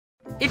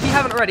If you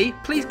haven't already,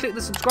 please click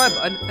the subscribe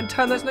button and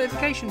turn those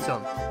notifications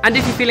on. And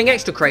if you're feeling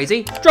extra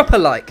crazy, drop a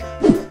like.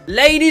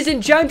 Ladies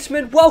and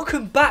gentlemen,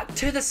 welcome back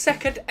to the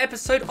second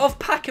episode of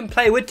Pack and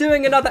Play. We're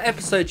doing another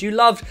episode. You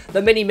loved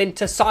the Mini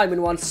Minter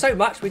Simon one so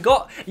much. We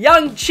got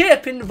young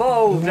Chip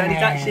involved, and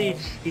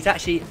he's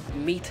actually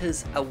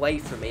meters away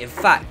from me. In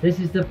fact, this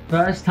is the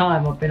first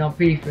time I've been on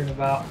FIFA in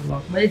about a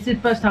long. It's the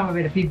first time I've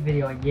made a FIFA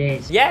video in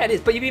years. Yeah, it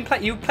is. But you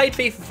played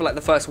FIFA for like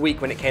the first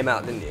week when it came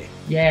out, didn't you?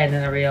 Yeah, and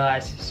then I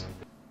realised it's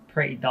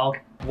pretty dog.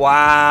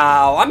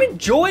 Wow, I'm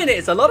enjoying it.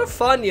 It's a lot of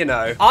fun, you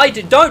know.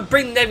 Don't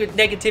bring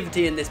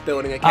negativity in this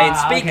building, okay? And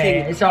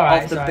speaking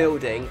of the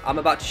building, I'm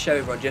about to show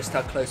everyone just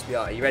how close we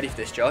are. Are you ready for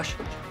this, Josh?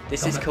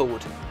 This is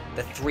called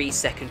the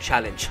 3-second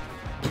challenge.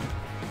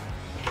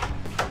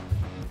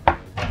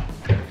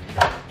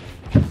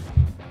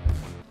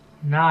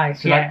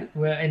 Nice. Yeah,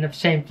 we're in the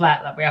same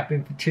flat that we have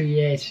been for 2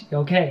 years. You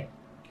okay?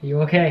 Are you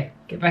okay?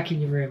 Get back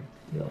in your room.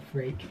 You're a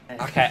freak.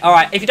 Okay,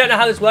 alright, if you don't know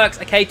how this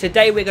works, okay,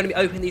 today we're going to be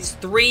opening these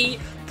 3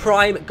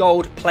 Prime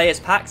Gold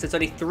Players Packs. There's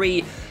only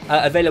 3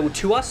 available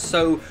to us,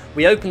 so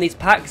we open these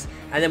packs,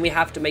 and then we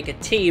have to make a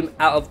team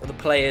out of the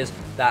players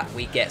that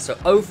we get. So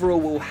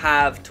overall, we'll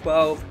have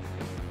 12,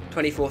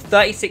 24,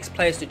 36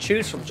 players to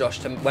choose from,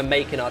 Josh, when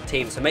making our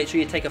team. So make sure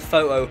you take a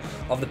photo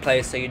of the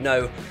players so you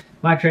know.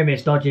 My trim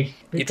is dodgy.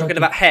 You're talking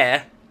about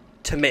hair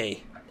to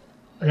me.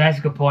 That's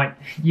a good point.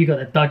 You got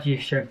the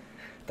dodgiest trim.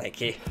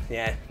 Thank you.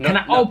 Yeah. Can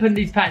I open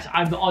these packs?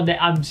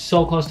 I'm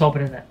so close to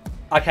opening it.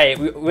 Okay,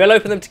 we'll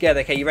open them together.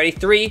 Okay, you ready?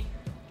 3,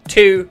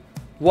 2,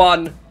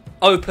 1.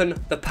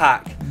 Open the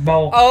pack.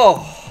 Boom.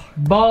 Oh.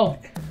 Boom.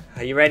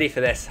 Are you ready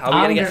for this? Are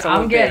we gonna get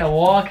someone I'm getting a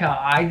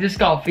walkout. I just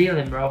got a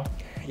feeling, bro.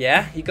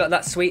 Yeah, you got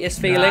that sweetest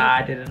feeling? Nah,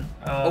 I didn't.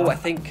 Oh, I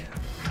think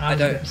I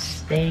don't. A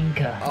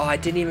stinker. Oh, I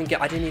didn't even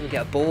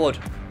get a board.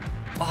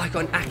 Oh, I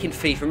got an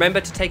Akinfeef.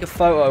 Remember to take a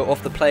photo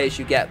of the players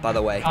you get, by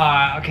the way.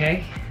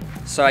 Okay.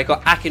 So I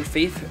got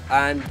Akinfeef,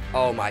 and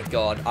oh my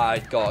god, I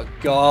got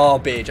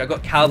garbage. I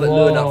got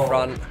Calvert-Lewin up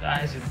front.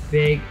 That is a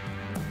big.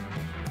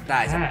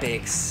 That is a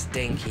big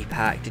stinky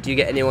pack. Did you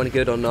get anyone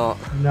good or not?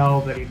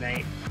 Nobody,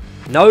 mate.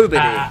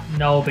 Nobody.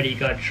 Nobody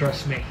good.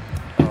 Trust me.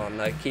 Oh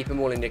no, keep them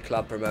all in your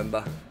club.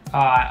 Remember.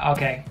 Alright.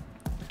 Okay.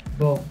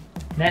 Boom.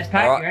 Next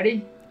pack. You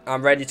ready?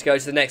 I'm ready to go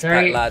to the next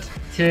pack, lad.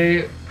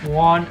 2,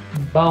 1,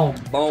 boom.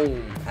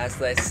 Boom, as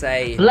they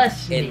say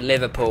in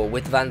Liverpool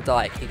with Van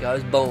Dijk. He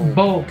goes boom.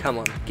 Boom. Come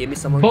on, give me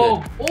someone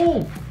boom. good.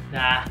 Oh,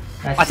 nah.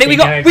 I think we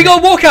got a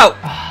walkout.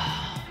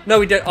 No,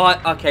 we don't.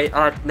 Okay.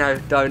 No,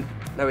 don't.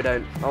 No, we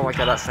don't. Oh my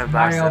god, that's so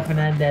embarrassing. Mario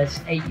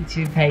Fernandez,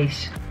 82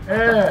 pace.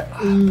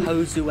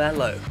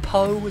 Pozuelo.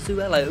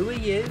 Who are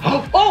you?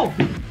 Oh,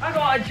 I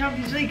got a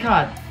Champions League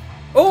card.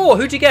 Oh,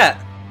 who'd you get?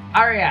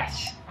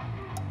 Arias.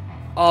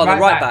 Oh, the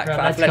right back for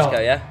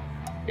Atletico, yeah.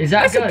 Is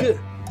that good?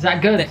 Is that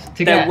good?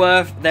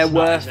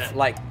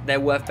 They're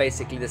worth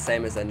basically the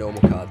same as their normal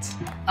cards.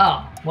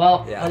 Oh,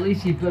 well, at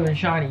least he's blue and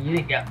shiny. You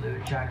didn't get blue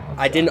and shiny.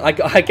 I didn't. I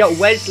got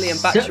Wesley and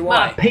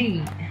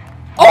Batshuayi.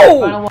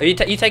 Oh! Are you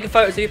taking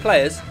photos of your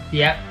players?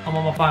 Yeah, I'm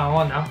on my final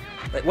one now.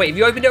 Wait, have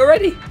you opened it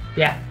already?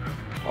 Yeah.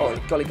 Oh,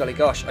 golly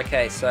gosh.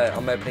 Okay, so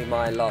I'm opening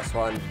my last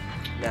one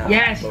now.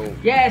 Yes, boom.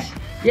 yes.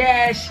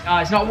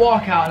 It's not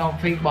walkout, I don't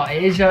think, but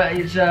it is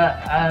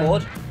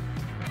a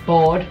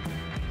board.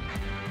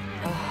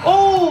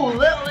 Oh,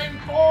 little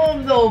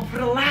inform though for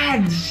the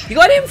lads. You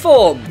got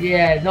inform?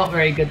 Yeah, not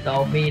very good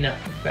though. Mina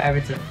for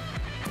Everton.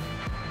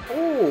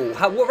 Oh,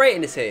 what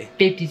rating is he?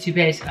 52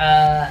 pace.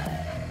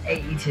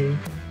 82.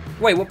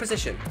 Wait, what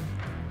position?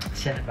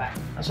 Centre back.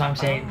 That's what I'm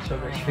saying.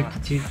 So it's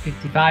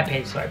 55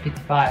 pace. Sorry,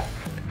 55.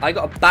 I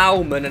got a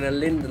Bauman and a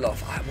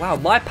Lindelof. Wow,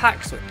 my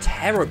packs were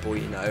terrible,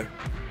 you know.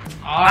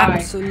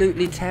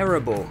 Absolutely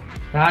terrible.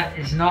 That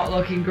is not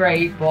looking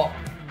great, but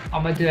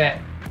I'm gonna do it.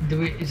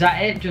 Is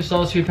that it? Just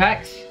those 2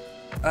 packs?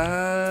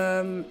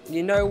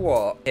 You know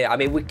what? Yeah, I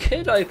mean, we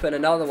could open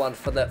another one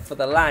for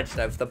the lads, you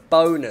know, for the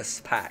bonus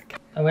pack.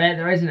 Oh wait,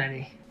 there isn't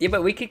any. Yeah,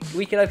 but we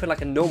could open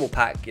like a normal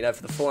pack, you know,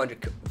 for the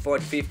 400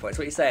 FIFA points.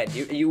 What are you saying?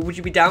 Would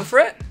you be down for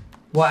it?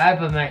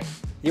 Whatever, mate.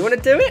 You want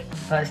to do it?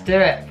 Let's do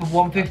it for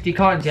 150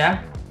 coins,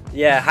 yeah.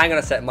 Yeah, hang on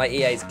a sec. My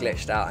EA's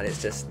glitched out and it's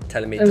just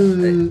telling me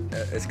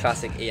it's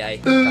classic EA,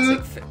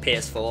 classic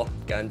PS4,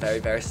 going very,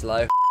 very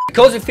slow.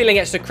 Because we're feeling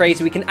extra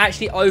crazy, we can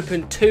actually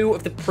open 2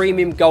 of the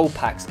premium gold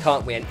packs,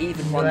 can't we? And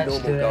even one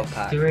normal gold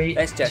pack. 3,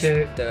 Let's just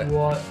 2, do it.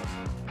 1.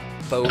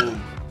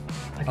 Boom.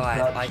 Oh, I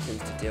have items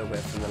to deal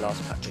with from the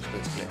last pack just when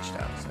it's glitched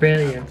out. So.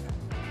 Brilliant.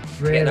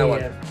 Brilliant. No one.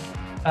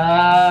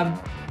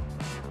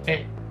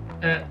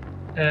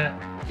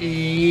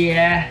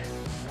 Yeah.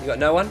 You got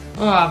no one?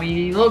 Oh, I mean,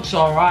 he looks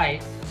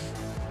alright.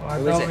 I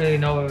don't really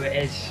know who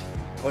it is.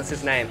 What's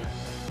his name?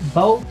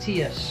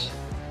 Botius.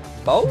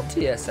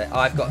 Botius? Oh,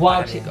 I've got...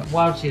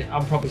 Botius.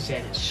 I'm probably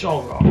saying it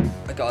so wrong.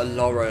 I got a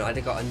Lauren. I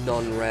got a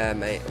non-rare,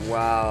 mate.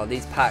 Wow,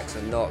 these packs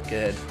are not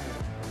good.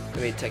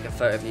 Let me take a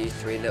photo of you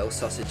 3 little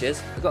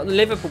sausages. I've got the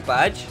Liverpool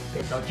badge.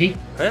 Bit dodgy.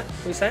 Huh?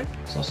 What are you saying?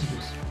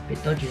 Sausages.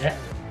 Bit dodgy, there.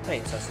 I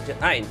ain't sausages.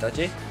 I ain't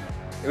dodgy.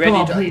 Come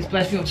on, please,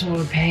 bless me up someone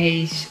with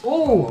pace.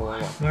 Oh,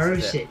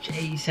 Marusic,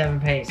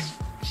 87 pace.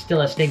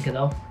 Still a stinker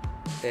though.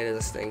 It is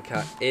a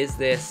stinker. Is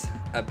this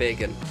a big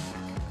one?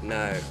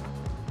 No,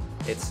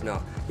 it's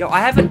not. Yo,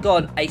 I haven't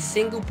got a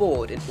single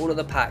board in all of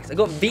the packs. I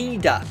got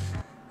Vida.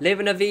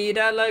 Living a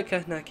Vida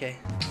Loca. Okay.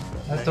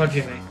 That's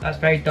dodgy, mate. That's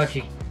very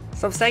dodgy.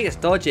 Stop saying it's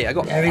dodgy. I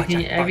got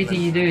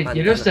everything you do.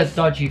 You're just a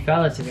dodgy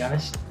fella, to be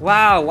honest.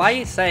 Wow, why are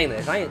you saying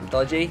this? I ain't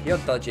dodgy. You're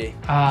dodgy.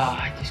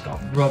 Ah, I just got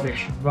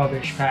rubbish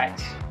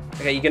packs.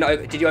 Okay,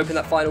 did you open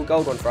that final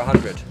gold one for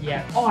 100?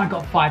 Yeah. Oh, I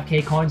got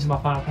 5k coins in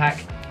my final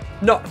pack.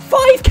 Not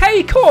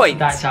 5k coins.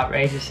 That's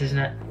outrageous, isn't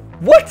it?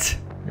 What?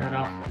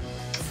 No.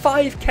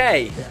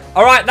 5k. Yeah.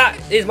 All right, that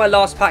is my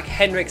last pack.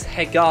 Hendricks,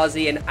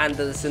 Hegazi, and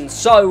Anderson.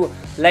 So,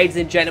 ladies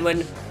and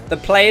gentlemen, the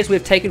players,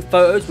 we've taken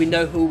photos. We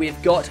know who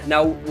we've got.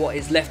 Now, what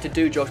is left to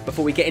do, Josh,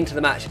 before we get into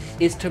the match,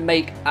 is to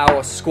make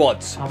our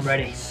squads. I'm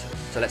ready.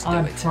 So let's do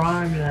I'm it.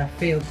 primed and I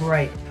feel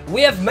great.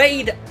 We have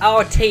made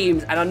our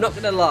teams, and I'm not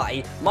going to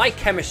lie, my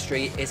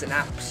chemistry is an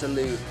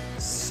absolute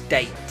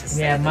state. To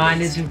say Yeah, the mine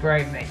least. isn't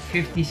great, mate.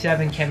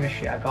 57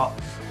 chemistry I got.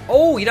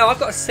 Oh, you know, I've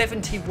got a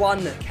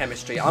 71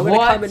 chemistry. I'm going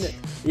to come in.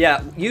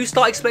 Yeah, you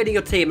start explaining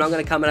your team, and I'm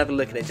going to come and have a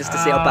look at it just to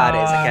see how bad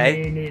it is,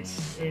 okay? I mean,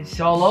 it's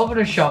all over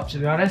the shop, to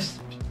be honest.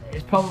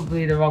 It's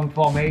probably the wrong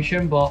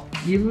formation, but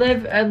you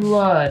live and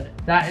learn.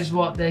 That is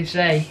what they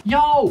say.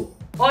 Yo,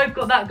 I've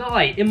got that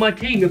guy in my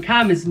team. Your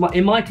Cam is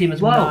in my team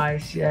as well.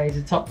 Nice, yeah, he's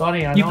a top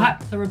Donny, I know. You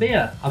packed the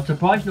Rabia. I'm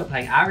surprised you're not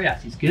playing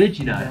Arias. He's good,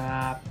 you know.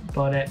 Nah,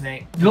 got it,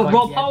 mate. You got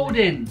Rob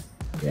Holding.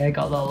 Yeah,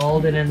 got a little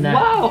Holding in there.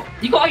 Wow,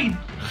 you got a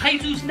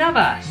Jesus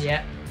Navas.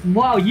 Yeah.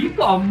 Wow, you've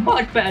got a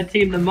much better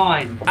team than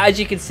mine. As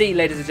you can see,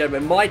 ladies and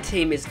gentlemen, my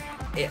team is,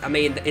 I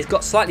mean, it's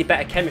got slightly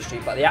better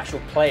chemistry, but the actual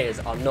players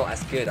are not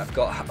as good. I've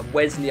got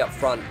Wesley up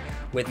front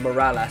with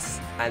Morales,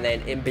 and then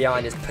in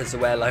behind is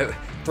Pizzuelo.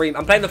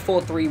 I'm playing the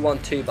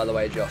 4-3-1-2, by the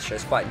way, Josh, so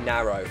it's quite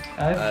narrow.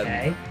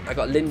 Okay. I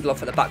got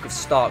Lindelof at the back with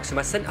Stark, so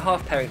my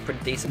centre-half pairing is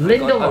pretty decent.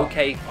 Lindelof?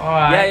 Okay.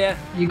 Alright. Yeah.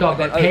 You got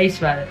good pace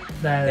there,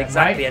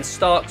 Exactly, right? and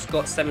Stark's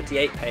got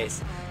 78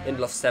 pace.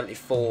 Lindelof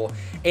 74.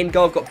 In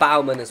goal, I've got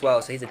Bauman as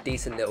well, so he's a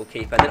decent little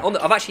keeper. And then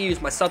I've actually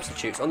used my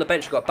substitutes. On the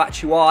bench, I've got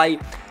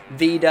Batshuayi,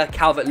 Vida,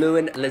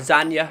 Calvert-Lewin,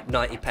 Lasagna,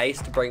 90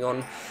 pace to bring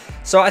on.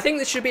 So I think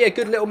this should be a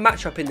good little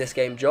matchup in this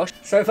game, Josh.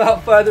 So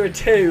without further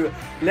ado,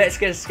 let's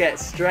just get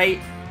straight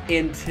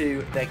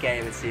into the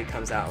game and see who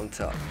comes out on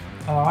top.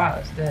 Alright,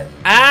 let's do it.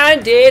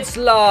 And it's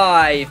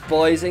live,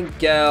 boys and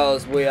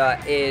girls. We are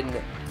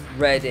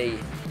ready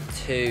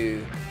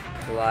to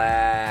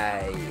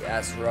play.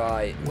 That's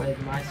right. With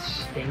my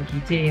stinky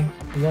team.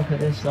 Look at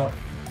this stuff.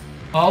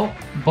 Oh,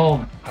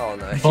 boom. Oh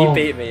no, Boom. you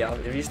beat me.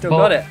 Have you still Boom.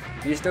 got it?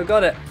 Have you still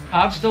got it?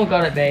 I've still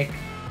got it, mate.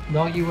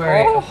 Don't you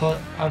worry.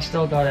 Oh. I've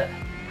still got it.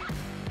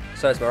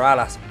 So it's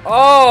Morales.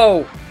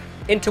 Oh!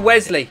 Into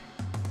Wesley.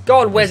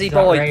 Go on, Wesley This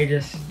is boy.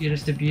 outrageous. You're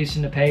just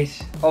abusing the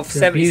pace. Of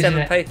You're abusing 77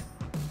 it. pace.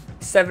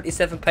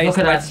 77 pace Look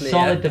at that Wesley.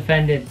 solid Yeah.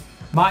 defending.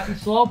 Might be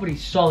slow, but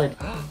he's solid.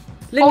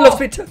 Lindelof's Oh.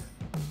 been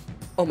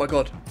Oh my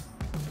god.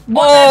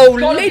 What? Oh,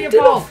 That's gotta be a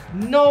Lindelof! ball.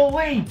 No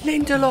way.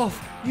 Lindelof!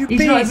 You He's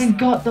beast! not even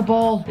got the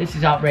ball. This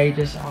is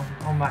outrageous.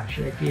 I'm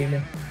actually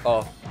fuming.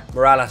 Oh,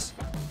 Morales.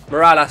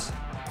 Morales.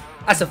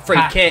 That's a free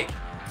Pack. kick.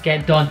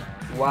 Get done.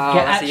 Wow,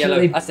 Get that's a yellow.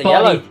 actually That's a bodied.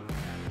 yellow.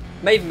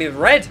 Maybe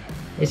red.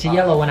 It's a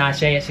yellow when I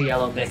say it's a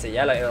yellow, mate. It's a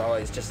yellow. Oh,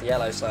 it's just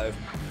yellow, so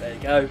there you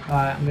go.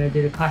 Alright, I'm going to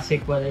do the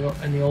classic where they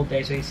in the old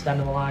days where you stand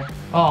on the line.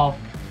 Oh,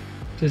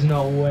 there's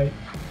no way.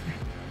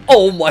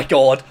 Oh my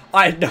god.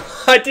 I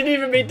didn't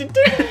even mean to do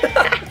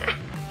that.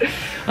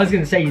 I was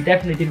going to say, you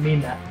definitely didn't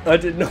mean that. I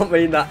did not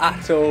mean that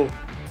at all.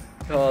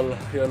 Oh,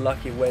 you're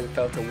lucky when it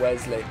fell to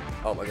Wesley.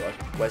 Oh my god,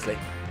 Wesley.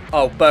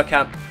 Oh,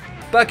 Bergkamp.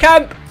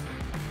 Bergkamp!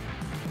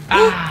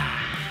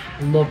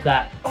 Love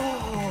that.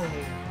 Oh,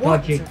 what?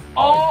 Dodgy.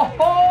 Oh!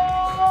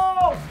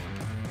 Oh!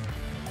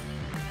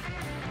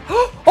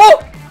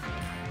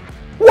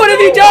 What have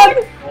you done?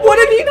 What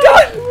have you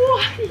done?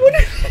 What have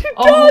you done?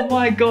 Oh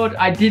my god,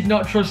 I did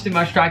not trust in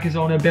my striker's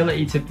own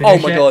ability to finish Oh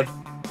my it. god.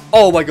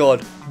 Oh my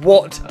god.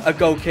 What a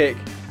goal kick.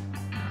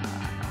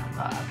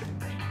 Not happening,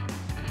 mate.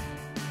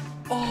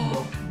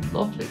 Oh.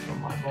 Lovely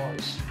from my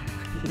voice.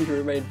 You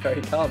remain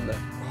very calm there.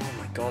 Oh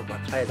my god, my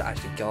players are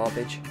actually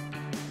garbage.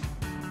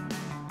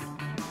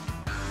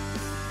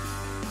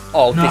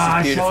 Oh, No, this is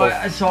I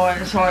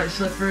beautiful. saw it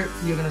slip through.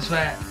 You're gonna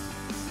sweat.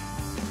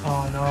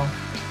 Oh no.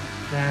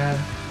 Damn.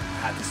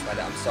 I had to sweat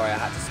it. I'm sorry, I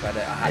had to sweat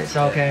it. It's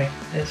okay.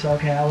 It's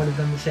okay. I would have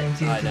done the same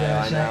to you I today.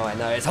 know, I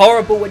know. It's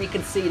horrible when you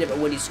concede it, but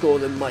when you score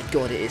them, my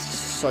god, it is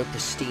so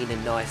pristine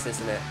and nice,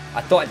 isn't it?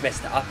 I thought I'd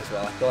messed it up as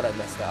well. I thought I'd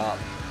messed it up.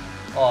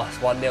 Oh, it's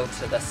 1-0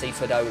 to the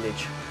Seaford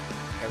Ownage.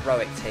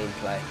 Heroic team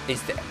play.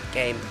 Is the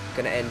game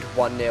going to end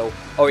 1-0?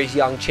 Or is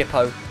young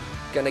Chippo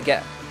going to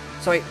get...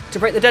 Sorry, to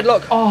break the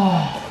deadlock?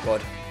 Oh. Oh my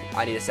god.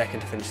 I need a second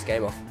to finish this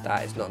game off.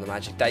 That is not the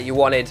magic that you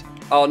wanted.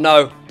 Oh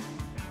no.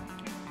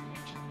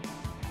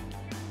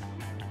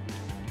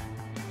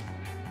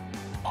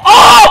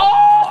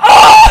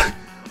 Oh!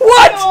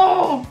 What?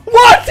 Oh.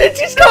 What? It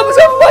just comes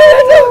off my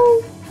head.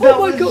 That Oh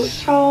my was god.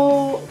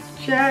 so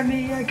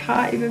jammy. I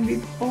can't even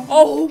be.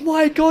 Oh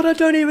my god, I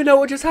don't even know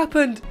what just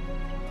happened.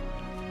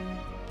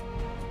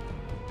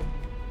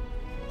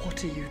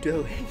 What are you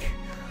doing?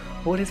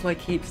 What is my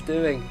keeps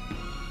doing?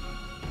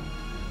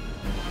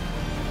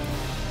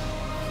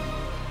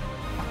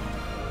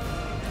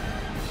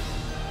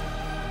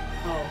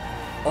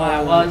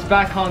 Alright, well, it's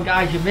back on,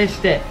 guys. You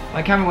missed it.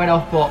 My camera went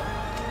off, but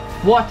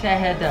what a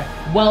header.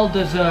 Well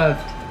deserved.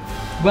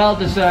 Well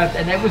deserved.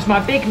 And it was my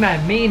big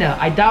man, Mina.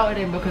 I doubted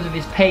him because of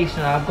his pace,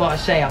 and I've got to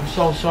say, I'm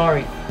so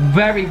sorry.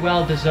 Very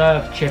well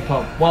deserved,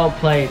 Chippo. Well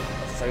played.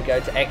 So we go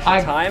to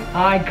extra time.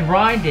 I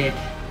grinded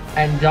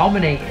and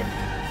dominated.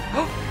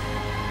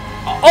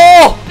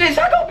 Oh! This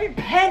I got me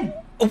pen.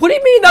 What do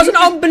you mean? That was an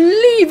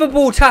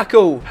unbelievable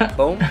tackle.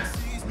 Boom.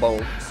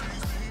 Boom.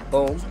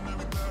 Boom.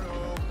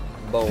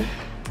 Boom.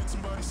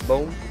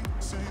 Boom.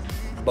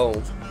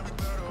 Boom.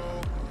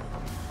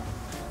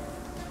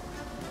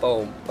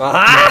 Boom.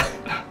 Ah!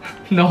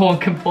 No one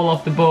can pull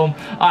off the boom.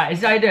 Alright, this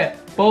is how you do it.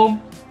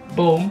 Boom.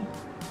 Boom.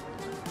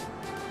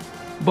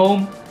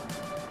 Boom.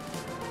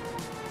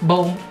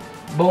 Boom.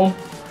 Boom.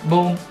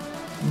 Boom.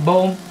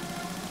 Boom.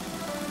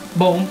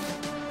 Boom.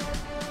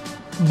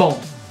 Boom.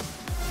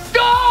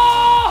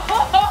 Oh!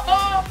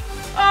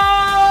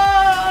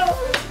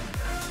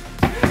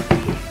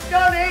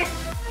 Got it!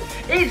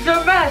 It's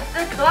a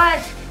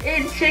masterclass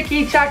in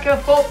tiki-taka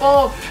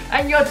football,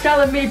 and you're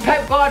telling me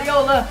Pep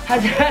Guardiola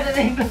has had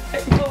an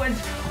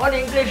influence on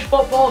English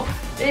football?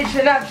 It's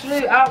an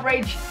absolute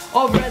outrage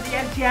over at the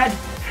empty head.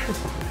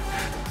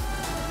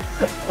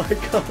 I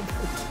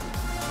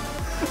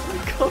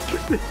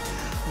can't believe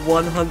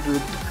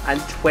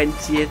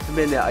 120th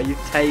minute. Are you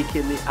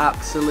taking the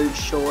absolute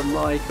Shawn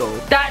Michael?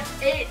 That's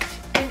it,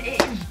 and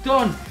it is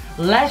done.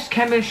 Less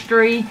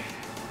chemistry,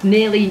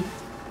 nearly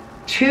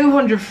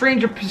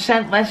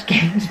 200-300% less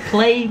games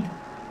played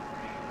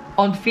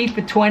on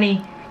FIFA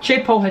 20.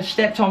 Chippo has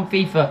stepped on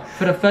FIFA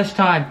for the first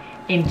time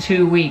in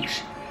 2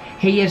 weeks.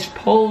 He has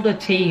pulled a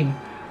team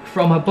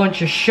from a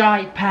bunch of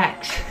shy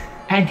packs,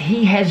 and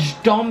he has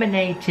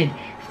dominated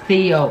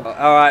Theo.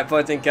 Alright,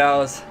 boys and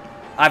girls,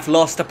 I've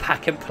lost a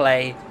pack and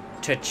play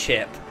to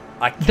Chip.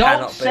 I cannot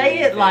Don't say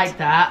it like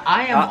that.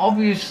 I am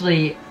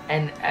obviously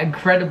an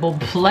incredible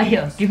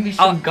player. Give me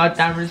some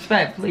goddamn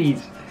respect,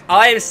 please.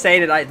 I am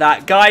saying it like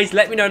that. Guys,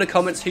 let me know in the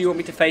comments who you want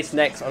me to face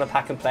next on a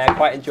pack and play. I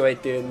quite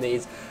enjoyed doing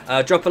these.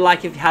 Drop a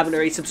like if you haven't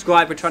already.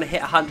 Subscribe. We're trying to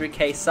hit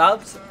 100k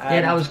subs.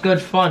 Yeah, that was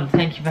good fun.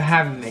 Thank you for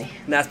having me.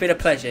 No, it's been a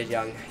pleasure,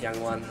 young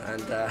one.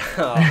 And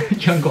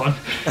young one.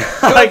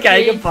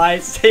 Okay, goodbye.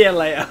 See you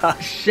later.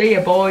 See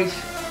ya, boys.